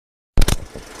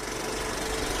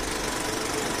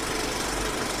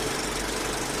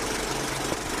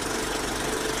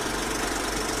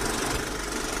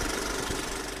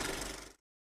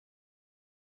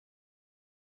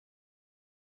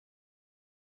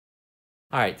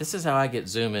All right, this is how I get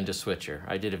Zoom into Switcher.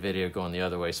 I did a video going the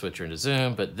other way, Switcher into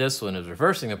Zoom, but this one is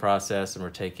reversing the process and we're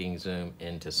taking Zoom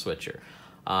into Switcher.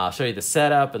 I'll show you the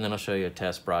setup and then I'll show you a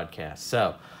test broadcast.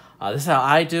 So this is how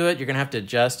I do it. You're gonna have to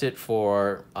adjust it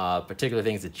for particular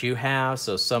things that you have.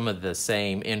 So some of the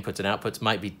same inputs and outputs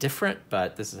might be different,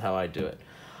 but this is how I do it.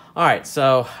 All right,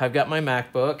 so I've got my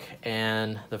MacBook,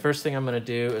 and the first thing I'm gonna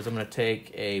do is I'm gonna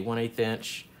take a 1/8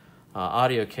 inch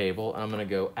audio cable and I'm gonna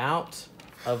go out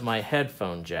of my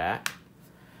headphone jack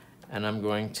and I'm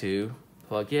going to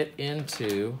plug it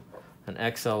into an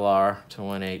XLR to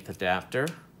 1/8 adapter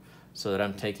so that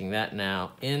I'm taking that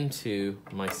now into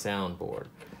my soundboard.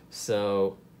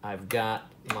 So I've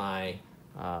got my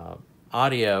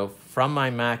audio from my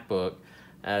MacBook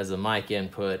as a mic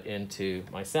input into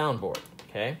my soundboard,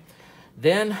 okay?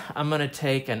 Then I'm going to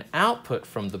take an output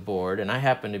from the board, and I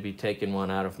happen to be taking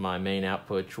one out of my main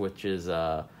output, which is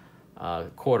a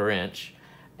 1/4 inch.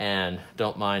 And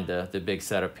don't mind the big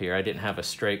setup here. I didn't have a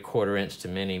straight 1/4 inch to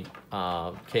mini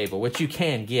cable, which you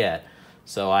can get.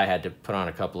 So I had to put on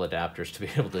a couple adapters to be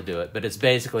able to do it. But it's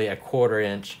basically a 1/4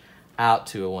 inch out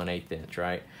to a 1/8 inch,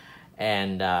 right?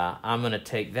 And I'm going to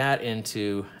take that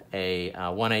into a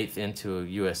 1/8 into a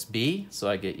USB, so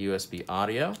I get USB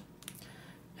audio.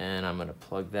 And I'm going to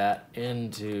plug that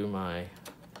into my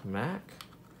Mac.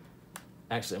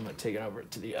 Actually, I'm going to take it over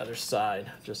to the other side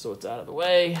just so it's out of the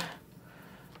way.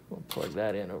 We'll plug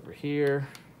that in over here.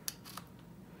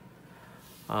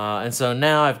 And so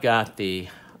now I've got the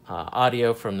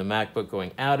audio from the MacBook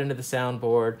going out into the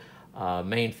soundboard,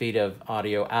 main feed of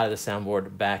audio out of the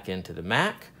soundboard back into the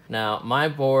Mac. Now my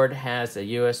board has a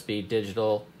USB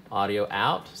digital audio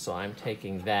out, so I'm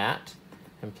taking that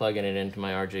and plugging it into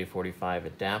my RJ45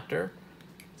 adapter.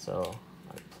 So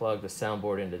I plug the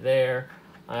soundboard into there.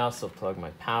 I also plug my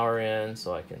power in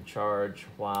so I can charge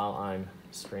while I'm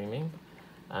streaming.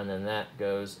 And then that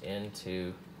goes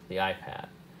into the iPad.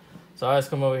 So I always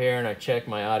come over here and I check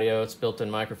my audio. It's built-in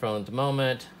microphone at the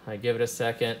moment. I give it a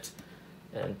second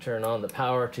and turn on the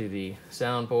power to the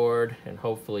soundboard, and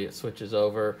hopefully it switches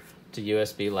over to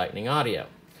USB Lightning audio.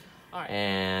 All right.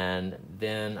 And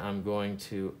then I'm going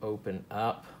to open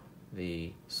up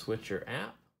the Switcher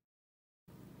app.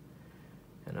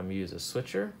 And I'm going to use a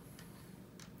switcher.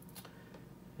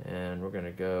 And we're going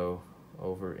to go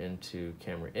over into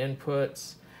camera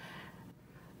inputs.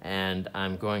 And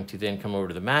I'm going to then come over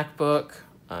to the MacBook.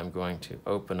 I'm going to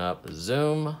open up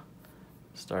Zoom,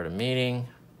 start a meeting,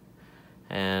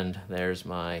 and there's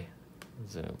my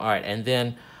Zoom. All right, and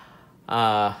then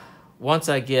once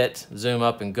I get Zoom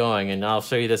up and going, and I'll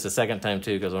show you this a second time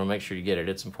too because I want to make sure you get it,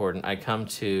 it's important. I come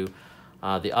to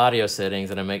the audio settings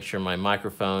and I make sure my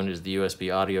microphone is the USB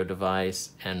audio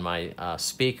device and my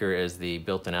speaker is the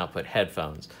built-in output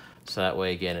headphones. So that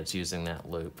way, again, it's using that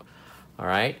loop. All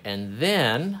right, and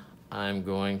then I'm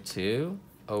going to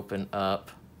open up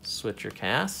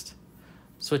SwitcherCast.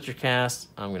 SwitcherCast,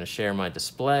 I'm going to share my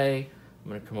display.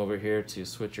 I'm going to come over here to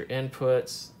Switcher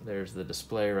Inputs. There's the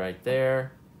display right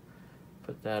there.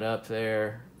 Put that up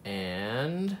there,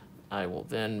 and I will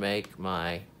then make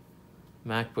my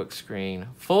MacBook screen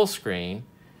full screen.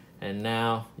 And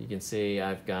now you can see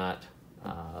I've got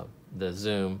the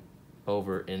Zoom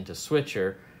over into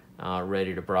Switcher,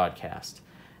 ready to broadcast.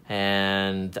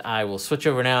 And I will switch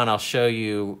over now and I'll show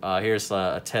you, here's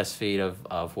a test feed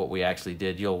of what we actually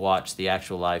did. You'll watch the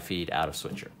actual live feed out of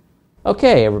Switcher.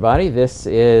 Okay, everybody, this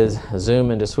is Zoom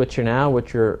into Switcher now.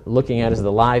 What you're looking at is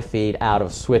the live feed out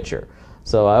of Switcher.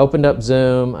 So I opened up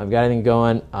Zoom, I've got everything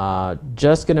going.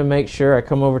 Just gonna make sure I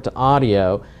come over to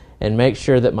audio and make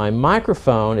sure that my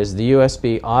microphone is the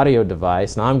USB audio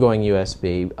device. Now I'm going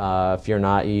USB. If you're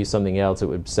not, you use something else, it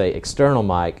would say external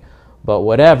mic. But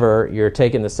whatever, you're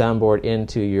taking the soundboard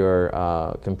into your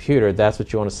computer, that's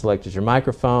what you want to select as your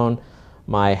microphone.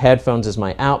 My headphones is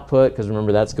my output, because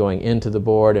remember that's going into the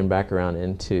board and back around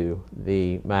into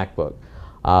the MacBook.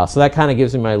 So that kind of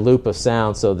gives me my loop of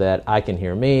sound so that I can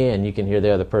hear me and you can hear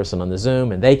the other person on the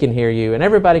Zoom and they can hear you and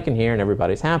everybody can hear and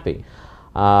everybody's happy.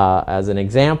 As an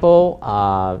example,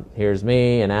 here's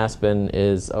me and Aspen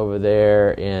is over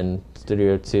there in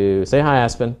Studio 2. Say hi,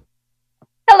 Aspen.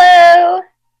 Hello.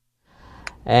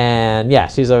 And yeah,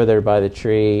 she's over there by the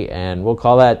tree, and we'll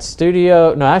call that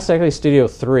Studio, no, that's actually Studio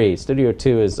 3. Studio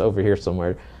 2 is over here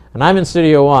somewhere. And I'm in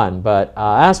Studio 1, but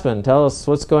Aspen, tell us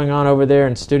what's going on over there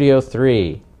in Studio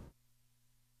 3.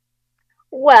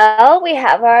 Well, we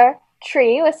have our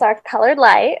tree with our colored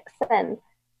lights and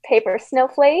paper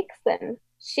snowflakes and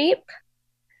sheep.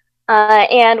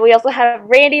 And we also have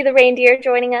Randy the reindeer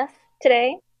joining us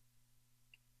today.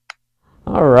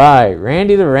 All right,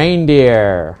 Randy the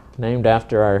reindeer. named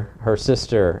after her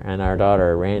sister and our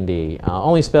daughter, Randy.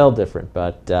 Only spelled different,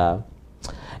 but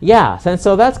yeah. And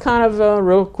so that's kind of a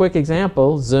real quick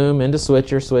example. Zoom into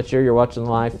switcher, you're watching the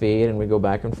live feed, and we go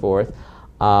back and forth.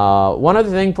 One other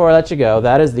thing before I let you go,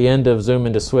 that is the end of Zoom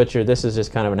into switcher. This is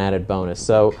just kind of an added bonus.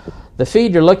 So the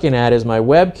feed you're looking at is my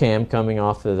webcam coming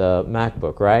off of the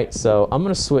MacBook, right? So I'm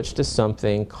going to switch to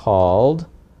something called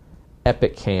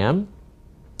Epoc Cam.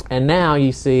 And now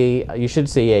you should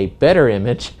see a better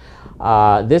image.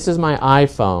 This is my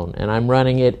iPhone, and I'm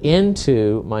running it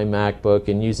into my MacBook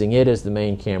and using it as the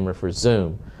main camera for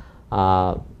Zoom.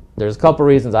 There's a couple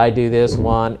reasons I do this.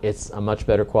 One, it's a much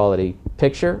better quality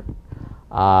picture.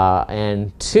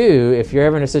 And two, if you're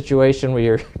ever in a situation where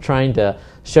you're trying to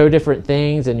show different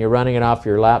things and you're running it off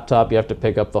your laptop, you have to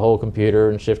pick up the whole computer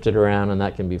and shift it around, and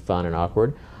that can be fun and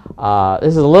awkward.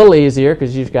 This is a little easier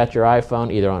because you've got your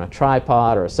iPhone either on a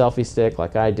tripod or a selfie stick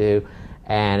like I do,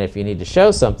 and if you need to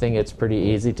show something, it's pretty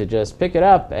easy to just pick it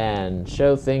up and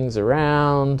show things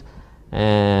around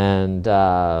and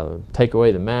take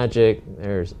away the magic.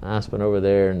 There's Aspen over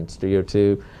there in Studio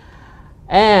 2.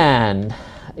 And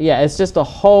yeah, it's just a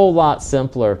whole lot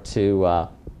simpler to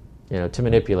to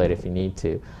manipulate if you need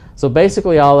to. So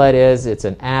basically all that is, it's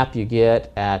an app you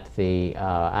get at the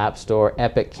App Store,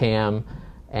 Epoc Cam,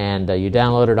 and you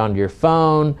download it onto your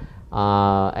phone,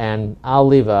 and I'll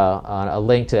leave a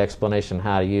link to the explanation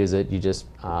how to use it. You just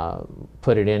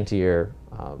put it into your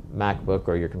MacBook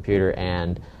or your computer,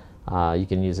 and you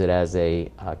can use it as a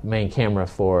main camera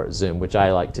for Zoom, which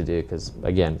I like to do because,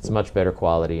 again, it's much better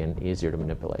quality and easier to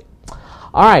manipulate.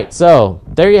 All right, so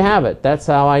there you have it. That's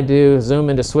how I do Zoom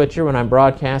into switcher when I'm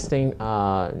broadcasting,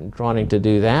 wanting to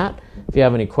do that. If you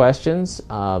have any questions,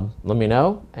 let me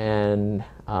know, and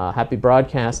happy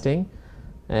broadcasting.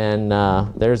 And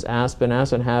there's Aspen.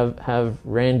 Aspen, have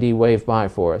Randy wave by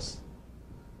for us.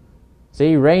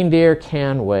 See, reindeer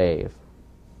can wave.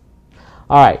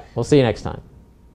 All right, we'll see you next time.